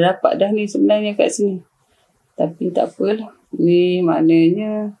kosong. Dah dapat dah ni sebenarnya kat sini. Tapi tak apalah. Ni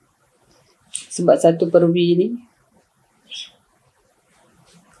maknanya sebab 1 per V ni.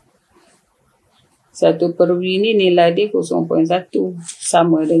 1 per V ni nilai dia 0.1.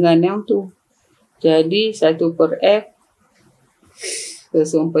 Sama dengan yang tu. Jadi 1 per F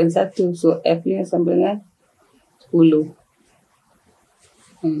 0.1. So F ni sama dengan 10.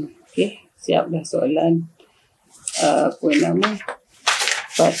 Okey. Siap dah soalan. Apa nama?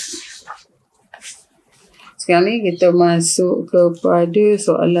 4. Sekarang ni kita masuk kepada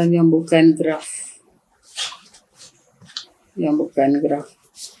soalan yang bukan graf. Yang bukan graf.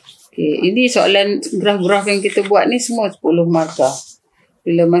 Okey, ini soalan graf-graf yang kita buat ni semua 10 markah.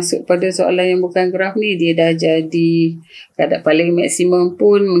 Bila masuk pada soalan yang bukan graf ni, dia dah jadi kadar paling maksimum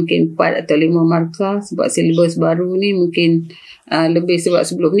pun mungkin 4 atau 5 markah. Sebab silibus baru ni mungkin lebih, sebab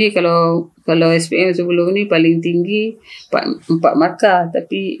sebelum ni kalau SPM sebelum ni paling tinggi 4 markah.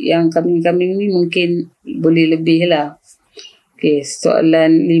 Tapi yang coming ni mungkin boleh lebih lah. Okey,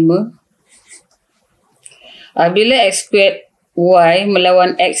 soalan 5. Bila X squared Y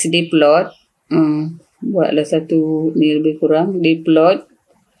melawan X diplot, buatlah satu ni lebih kurang, diplot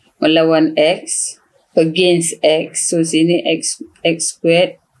melawan X against X. So sini X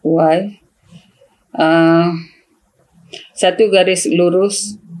squared Y, satu garis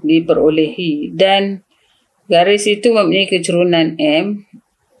lurus diperolehi dan garis itu mempunyai kecurunan M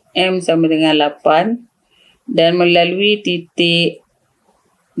sama dengan 8 dan melalui titik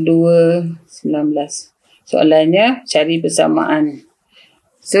 2, 19. Soalannya cari persamaan.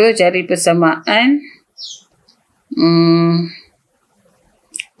 So cari persamaan,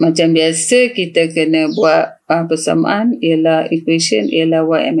 macam biasa kita kena buat persamaan ialah equation ialah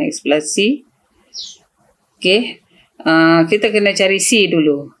YMX plus C. Okey. Kita kena cari C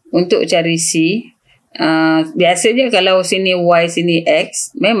dulu. Untuk cari C, biasanya kalau sini Y sini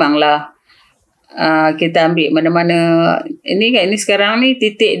X, memanglah kita ambil mana-mana ini kan, ini sekarang ni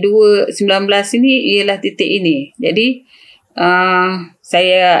titik 2, 19 ini ialah titik ini. Jadi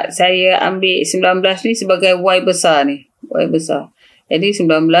saya ambil 19 ni sebagai Y besar ni, Y besar. Jadi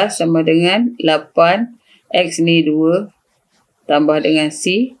 19 sama dengan 8, X ni 2 tambah dengan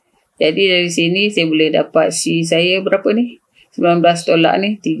C. Jadi dari sini saya boleh dapat C saya berapa ni? 19 tolak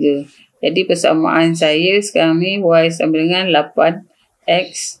ni 3. Jadi persamaan saya sekarang ni Y sama dengan 8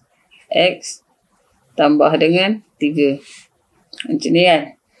 X tambah dengan 3. Macam ni kan.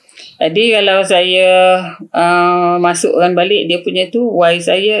 Jadi kalau saya masukkan balik dia punya tu, Y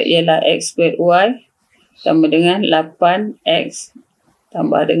saya ialah X squared Y sama dengan 8X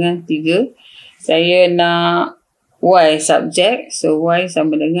tambah dengan 3. Saya nak Y subjek. So Y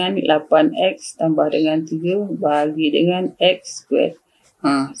sama dengan 8X tambah dengan 3 bagi dengan X squared.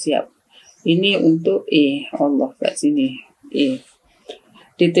 Siap. Ini untuk A. Allah kat sini. A.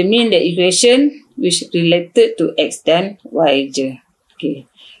 Determine the equation which related to X dan Y je. Okay.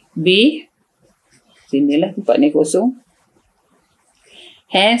 B. Sinilah tempat ni kosong.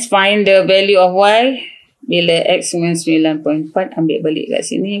 Hence find the value of Y. Bila X dengan 9.4, ambil balik kat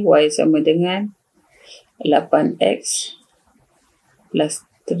sini. Y sama dengan 8X plus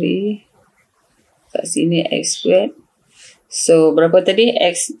 3. Kat sini X squared. So berapa tadi?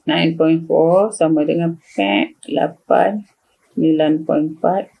 X 9.4 sama dengan 8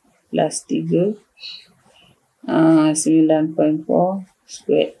 9.4 plus 3 9.4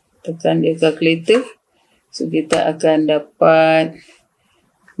 squared. Tekan dia calculator. So kita akan dapat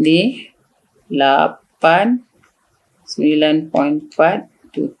ni 8 9.4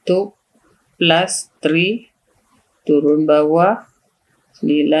 tutup plus 3 turun bawah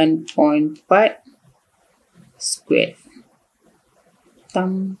 9.4 squared.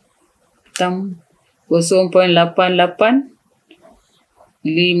 0.8850.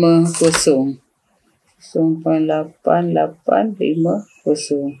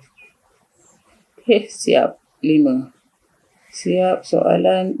 0.8850. Okay, siap 5. Siap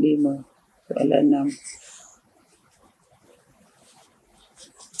soalan 5. Soalan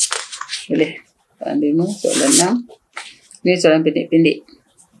 6. Boleh. Soalan 5, soalan 6. Ini soalan pendek-pendek.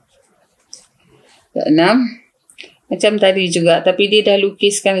 Soalan 6. Macam tadi juga, tapi dia dah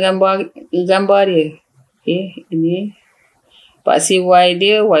lukiskan gambar dia. Okay, ini paksi Y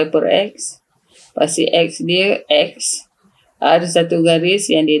dia Y per X. Paksi X dia X. Ada satu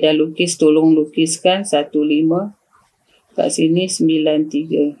garis yang dia dah lukis, tolong lukiskan 15. Kat sini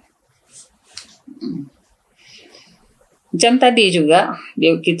 93. Macam tadi juga,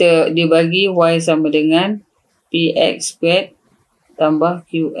 dia bagi Y sama dengan PX squared tambah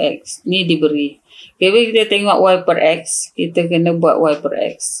QX. Ni diberi. Bila kita tengok Y per X, kita kena buat Y per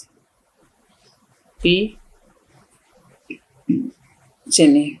X. P macam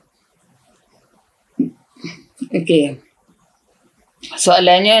ni. Okey.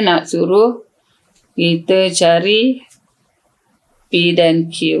 Soalannya nak suruh kita cari P dan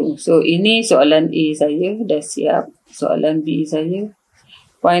Q. So, ini soalan A saya dah siap. Soalan B saya.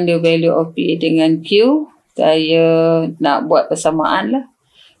 Find the value of P dengan Q. Saya nak buat persamaan lah.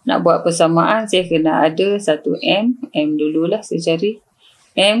 Nak buat persamaan, saya kena ada satu M. M dululah saya cari.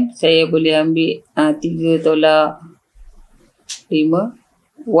 M, saya boleh ambil 3 tolak 5.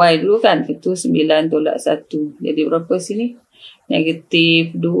 Y dulu kan, itu 9 tolak 1. Jadi berapa sini?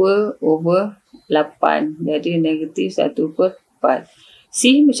 Negatif 2 over 8. Jadi negatif 1/4.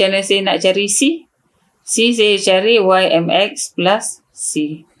 C, macam mana saya nak cari C? C saya cari YMX plus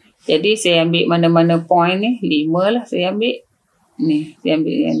C. Jadi saya ambil mana-mana point ni. 5 lah saya ambil. Ni, saya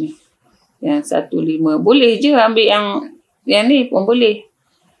ambil yang ni. Yang 1, 5. Boleh je ambil yang ni pun boleh.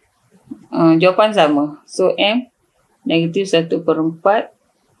 Jawapan sama. So M, negatif 1/4.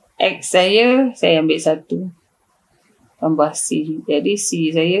 X saya ambil 1. Tambah C. Jadi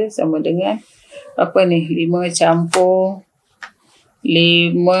C saya sama dengan apa ni? 5 campur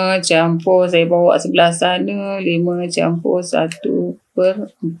saya bawa sebelah sana. 5 campur 1/4.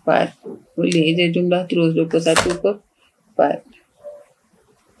 Boleh je jumlah terus 21/4.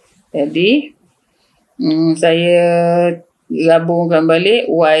 Jadi saya gabungkan balik.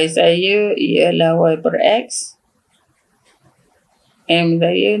 Y saya ialah Y per X. M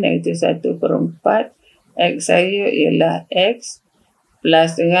saya negatif 1/4. X saya ialah X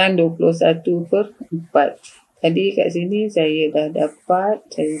plus dengan 21/4. Tadi kat sini saya dah dapat.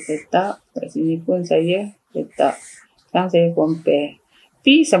 Saya letak. Kat sini pun saya letak. Sekarang saya compare.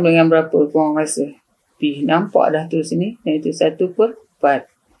 P sama dengan berapa korang rasa? P. Nampak dah tu sini. Negatif 1/4.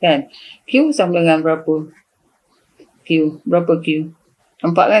 Kan? Q sama dengan berapa? Q. Berapa Q?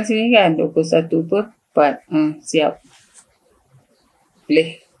 Nampak kan sini kan? 21/4. Siap.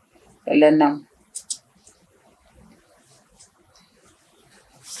 Boleh. Soalan 6.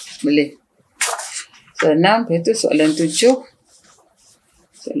 Boleh. Soalan 6. Lepas tu soalan 7.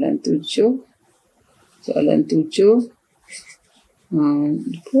 Soalan 7.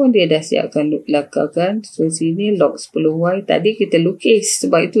 Pun dia dah siapkan lakar kan. So sini log 10Y. Tadi kita lukis.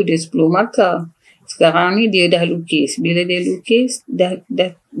 Sebab itu dia 10 markah. Sekarang ni dia dah lukis. Bila dia lukis, dah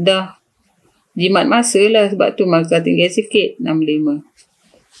jimat masa lah. Sebab tu markah tinggal sikit. 65.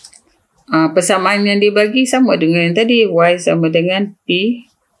 Persamaan yang dia bagi sama dengan yang tadi. Y sama dengan P,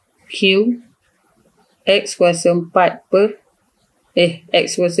 Q, X kuasa 2/4.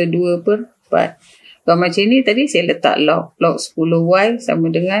 Kalau macam ni tadi saya letak log 10Y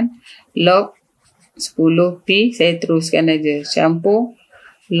sama dengan log 10P. Saya teruskan aja. Campur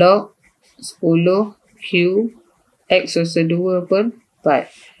log 10Q X kuasa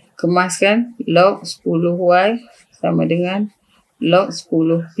 2/4. Kemaskan log 10Y sama dengan log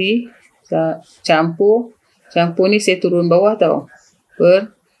 10P. Campur ni saya turun bawah tau.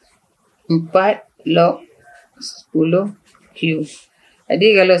 Per 4 log 10Q. Jadi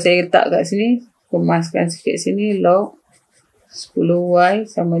kalau saya letak kat sini, kemaskan sikit sini, log 10Y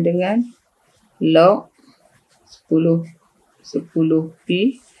sama dengan log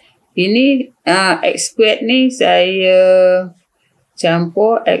 10P. Ini X squared ni saya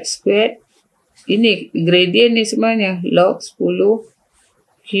campur X squared. Ini gradient ni sebenarnya log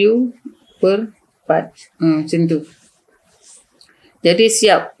 10Q per 4. Macam tu. Jadi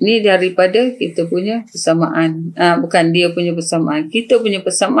siap. Ni daripada kita punya persamaan. Bukan dia punya persamaan. Kita punya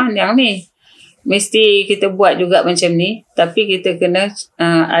persamaan yang ni. Mesti kita buat juga macam ni. Tapi kita kena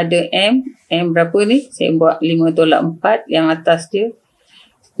ada M. M berapa ni? Saya buat 5 tolak 4. Yang atas dia.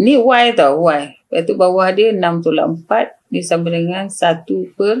 Ni Y tau. Y. Lepas tu bawah dia 6 tolak 4. Ni sama dengan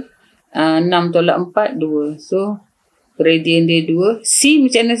 1/6 tolak 4. 2. So, gradient dia 2. C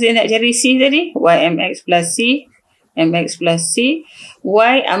macam mana saya nak cari C tadi? YMX plus C. MX plus C.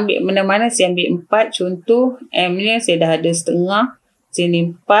 Y ambil mana-mana saya ambil 4. Contoh M ni saya dah ada setengah.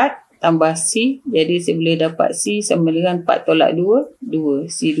 Sini 4 tambah C. Jadi saya boleh dapat C sama dengan 4 tolak 2. 2.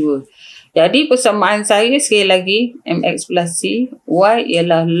 C 2. Jadi persamaan saya sekali lagi MX plus C. Y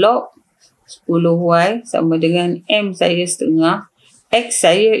ialah log 10Y sama dengan M saya setengah. X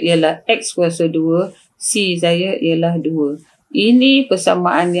saya ialah X kuasa 2. C saya ialah 2. Ini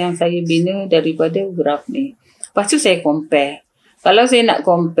persamaan yang saya bina daripada graf ni. Lepas tu saya compare. Kalau saya nak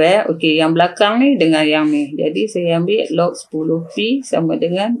compare, okey, yang belakang ni dengan yang ni. Jadi saya ambil log 10P sama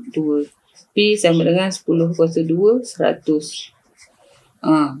dengan 2. P sama dengan 10 kuasa 2, 100.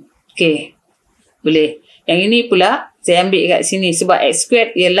 Okey. Boleh. Yang ini pula, saya ambil kat sini. Sebab X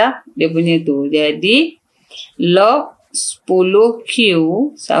squared ialah dia punya tu. Jadi, log 10Q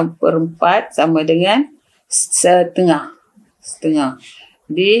per 4 sama dengan setengah.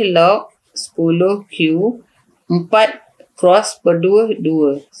 Di log 10Q 4 cross per 2,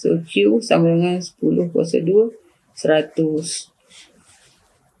 2. So, Q sama dengan 10 kuasa 2, 100.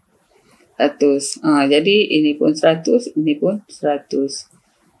 Jadi, ini pun 100, ini pun 100.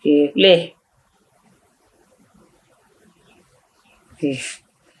 Okey, boleh? Okey.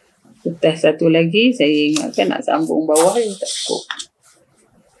 Test satu lagi, saya ingatkan nak sambung bawah ni tak cukup.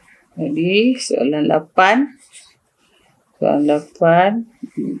 Jadi, soalan 8. Soalan 8.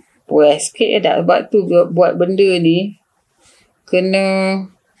 Puas sikit dah. Sebab tu buat benda ni, kena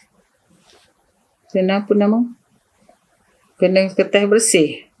apa nama? Kena kertas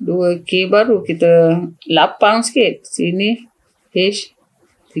bersih. 2K baru kita lapang sikit. Sini,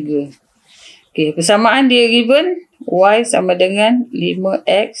 H3. Okey, persamaan dia given. Y sama dengan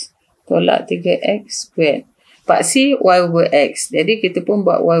 5X tolak 3X squared. Paksi Y over X. Jadi kita pun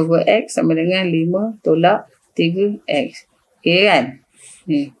buat Y over X sama dengan 5 tolak 3X. Okey kan?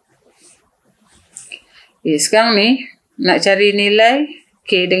 Ni. Okay, sekarang ni nak cari nilai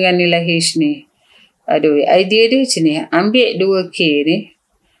K dengan nilai H ni. Aduh, idea dia macam ni. Ambil 2K ni.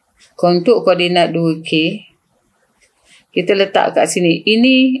 Untuk koordinat 2K. Kita letak kat sini.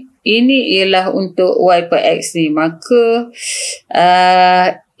 Ini ialah untuk Y per X ni. Maka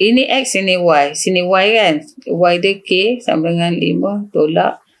ini X, ini Y. Sini Y kan. Y dia K sama dengan 5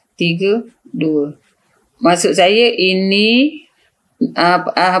 tolak 3, 2. Maksud saya ini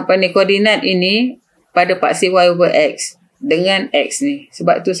koordinat ini pada paksi Y over X dengan X ni.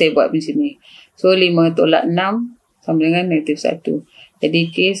 Sebab tu saya buat macam ni. So 5 tolak 6 sama dengan -1. Jadi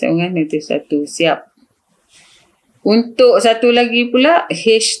K sama dengan -1. Siap. Untuk satu lagi pula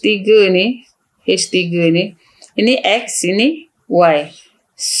H3 ni. Ini X, ini Y.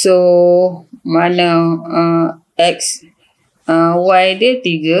 So mana X, Y dia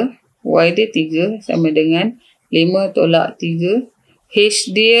 3. Y dia 3 sama dengan 5 tolak 3.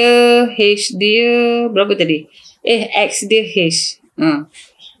 H dia berapa tadi? X dia H.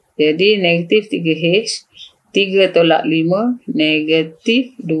 Jadi negatif 3H. 3 tolak 5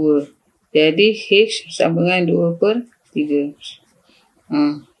 negatif 2. Jadi H sama dengan 2 per 3.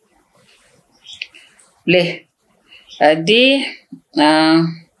 Boleh. Jadi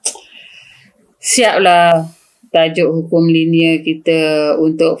siaplah tajuk hukum linear kita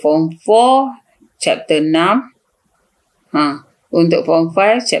untuk form 4 chapter 6. Untuk form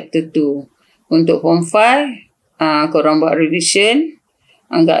 5 chapter 2. Untuk form 5 korang buat revision.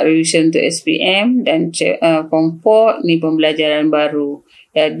 Anggap revision untuk SPM. Dan form 4 ni pembelajaran baru.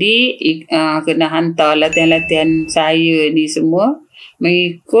 Jadi kena hantar latihan-latihan saya ni semua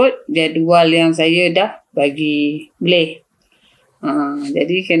mengikut jadual yang saya dah bagi. Boleh?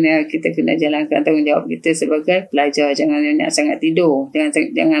 Jadi kita kena jalankan tanggungjawab kita sebagai pelajar. Jangan banyak sangat tidur.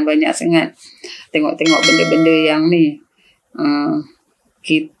 Jangan banyak sangat tengok-tengok benda-benda yang ni.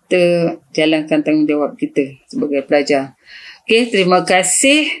 Kita jalankan tanggungjawab kita sebagai pelajar. Okey, terima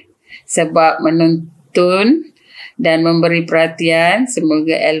kasih sebab menonton dan memberi perhatian.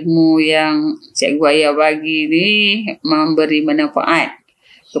 Semoga ilmu yang Cikgu Aya bagi ni memberi manfaat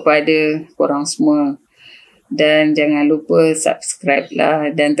kepada korang semua. Dan jangan lupa subscribe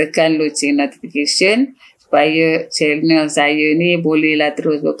lah dan tekan loceng notification supaya channel saya ni bolehlah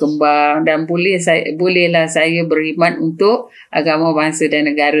terus berkembang dan bolehlah saya berkhidmat untuk agama, bangsa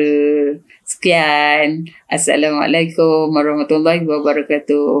dan negara. Sekian. Assalamualaikum warahmatullahi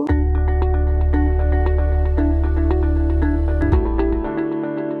wabarakatuh.